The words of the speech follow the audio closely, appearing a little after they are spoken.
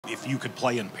If you could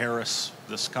play in Paris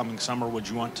this coming summer, would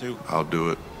you want to? I'll do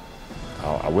it.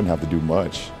 I wouldn't have to do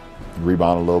much.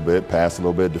 Rebound a little bit, pass a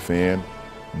little bit, defend,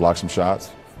 block some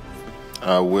shots.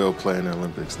 I will play in the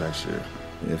Olympics next year.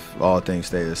 If all things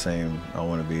stay the same, I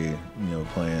want to be,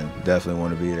 playing. Definitely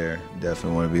want to be there.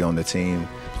 Definitely want to be on the team.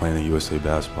 Playing in USA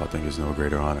basketball, I think, is no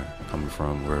greater honor. Coming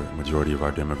from where the majority of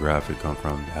our demographic come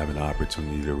from, having the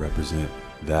opportunity to represent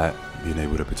that, being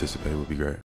able to participate would be great.